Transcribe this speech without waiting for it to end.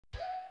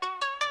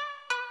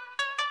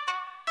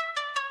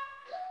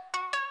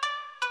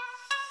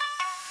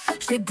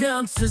She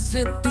dances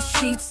in the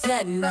sheets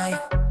at night.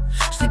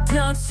 She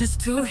dances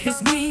to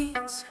his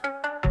knees.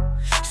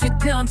 She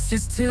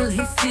dances till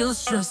he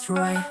feels just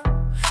right,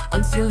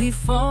 until he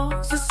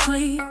falls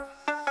asleep.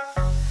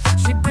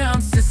 She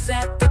dances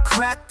at the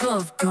crack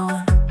of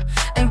dawn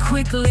and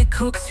quickly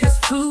cooks his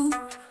food.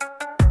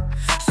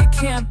 She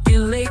can't be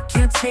late,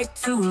 can't take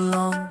too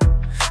long.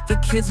 The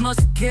kids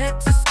must get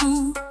to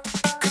school.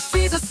 'Cause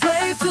she's a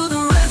slave to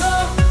the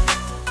rhythm.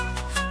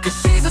 'Cause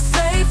she's a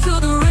slave to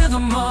the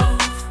rhythm of.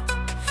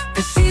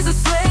 'Cause she's a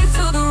slave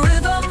to the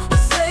rhythm. A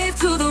slave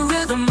to the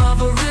rhythm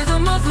of a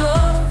rhythm of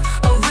love.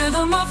 A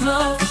rhythm of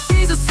love. 'Cause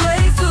she's a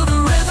slave to the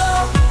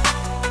rhythm.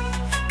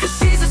 'Cause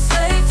she's a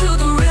slave to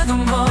the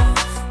rhythm of.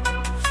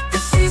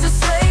 'Cause she's a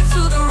slave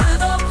to the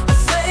rhythm. A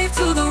slave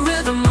to the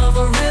rhythm of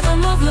a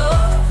rhythm of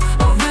love.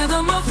 A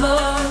rhythm of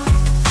love.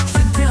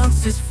 She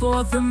dances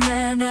for the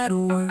man at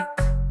work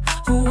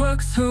who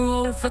works her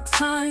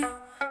overtime.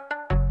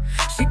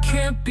 She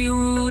can't be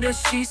rude as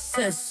she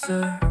says,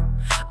 "Sir,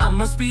 I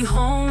must be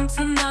home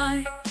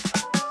tonight."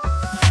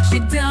 She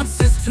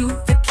dances to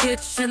the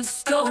kitchen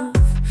stove.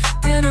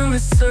 Dinner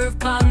is served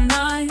by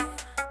 9.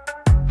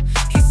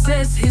 He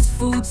says his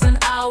food's an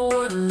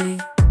hour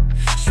late.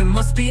 She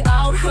must be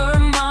out her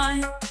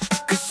mind.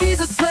 'Cause she's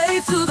a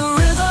slave to the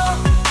rhythm.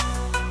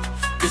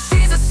 'Cause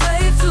she's a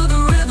slave to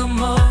the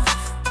rhythm of.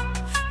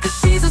 'Cause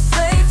she's a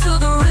slave to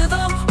the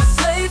rhythm. A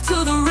slave to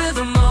the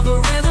rhythm of a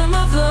rhythm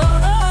of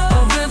love.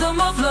 A rhythm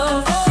of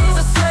love. 'Cause she's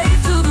a slave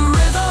to the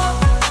rhythm.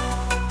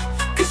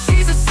 'Cause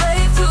she's a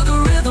slave to the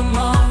rhythm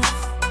of.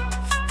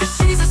 'Cause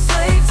she's a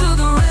slave to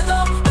the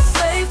rhythm. A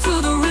slave to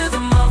the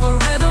rhythm of a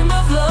rhythm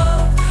of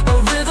love. A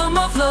rhythm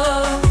of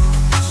love.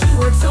 She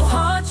works so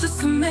hard just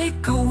to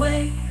make a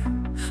way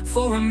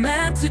for a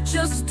man to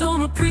just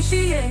don't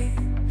appreciate.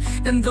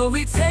 And though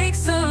he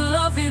takes her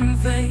love in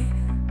vain,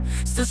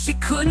 still she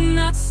could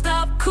not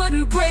stop,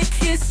 couldn't break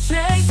his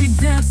chain. She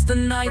danced the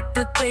night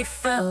that they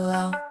fell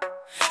out.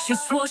 She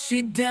swore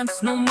she'd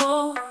dance no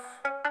more,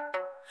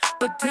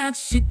 but dance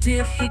she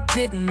did, he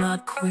did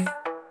not quit.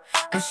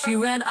 And she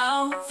ran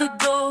out the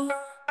door.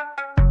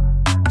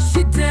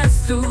 She danced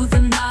through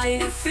the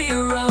night in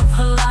fear of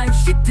her life.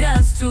 She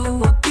danced to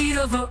a beat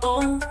of her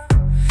own.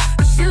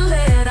 She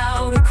let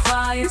out a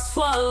cry and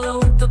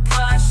swallowed the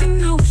pride. She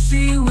knew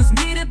she was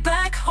needed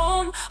back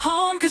home,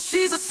 home. 'Cause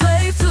she's a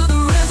slave to the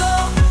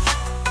rhythm.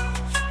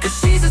 'Cause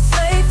she's a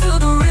slave to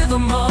the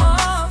rhythm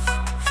of.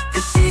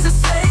 'Cause she's a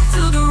slave